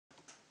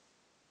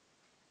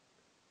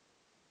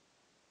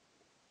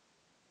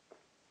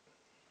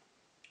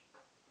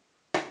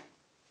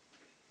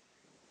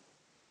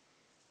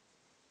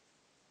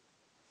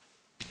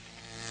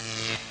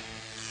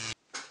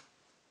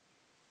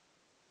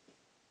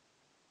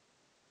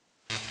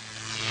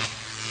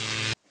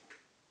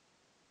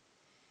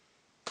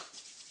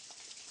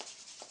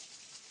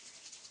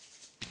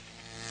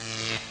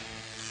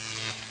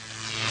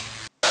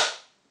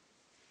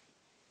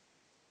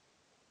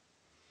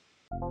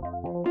What's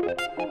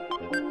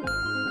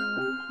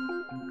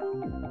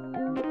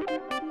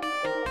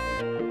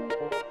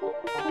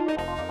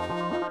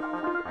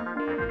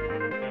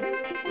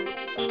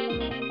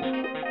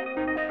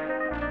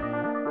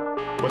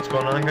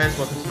going on, guys?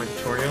 Welcome to my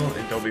tutorial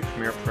in Adobe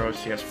Premiere Pro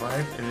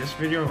CS5. In this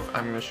video,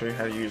 I'm going to show you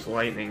how to use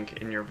lightning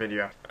in your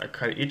video. I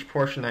cut each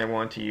portion I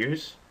want to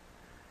use.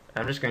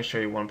 I'm just going to show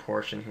you one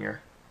portion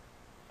here.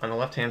 On the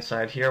left hand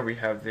side here we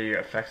have the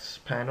effects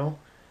panel,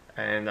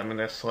 and I'm going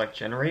to select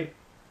generate,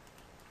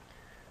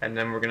 and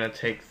then we're going to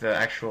take the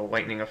actual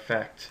lightning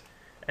effect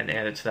and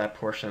add it to that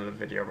portion of the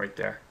video right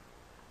there.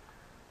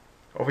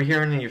 Over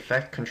here in the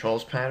effect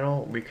controls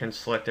panel we can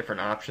select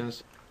different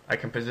options. I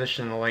can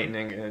position the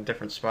lightning in a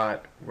different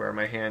spot where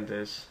my hand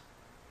is.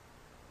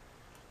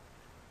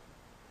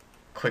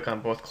 Click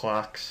on both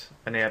clocks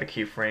and add a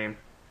keyframe,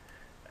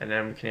 and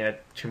then we can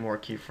add 2 more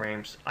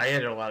keyframes. I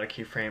added a lot of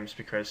keyframes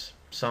because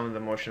some of the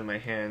motion of my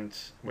hand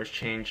was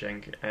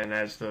changing, and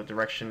as the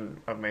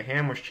direction of my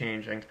hand was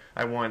changing,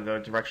 I wanted the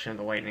direction of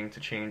the lightning to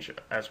change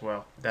as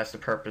well. That's the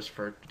purpose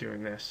for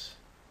doing this.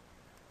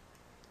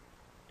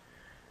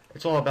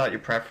 It's all about your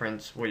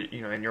preference,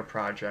 in your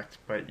project,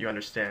 but you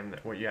understand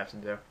what you have to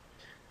do.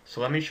 So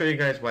let me show you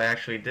guys what I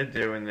actually did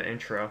do in the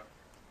intro.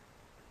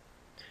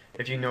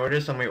 If you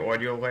notice on my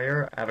audio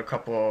layer, I have a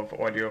couple of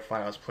audio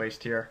files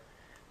placed here,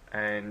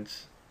 and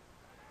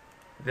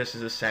this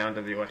is the sound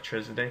of the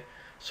electricity.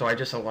 So I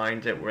just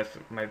aligned it with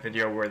my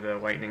video where the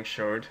lightning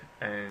showed,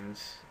 and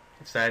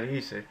it's that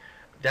easy.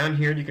 Down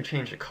here you can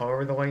change the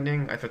color of the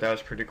lightning. I thought that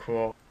was pretty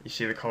cool. You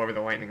see the color of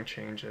the lightning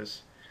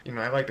changes.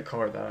 I like the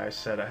color that I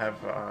said. I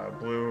have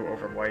blue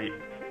over white.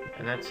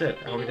 And that's it.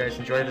 I hope you guys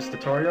enjoyed this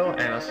tutorial,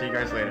 and I'll see you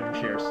guys later.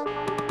 Cheers.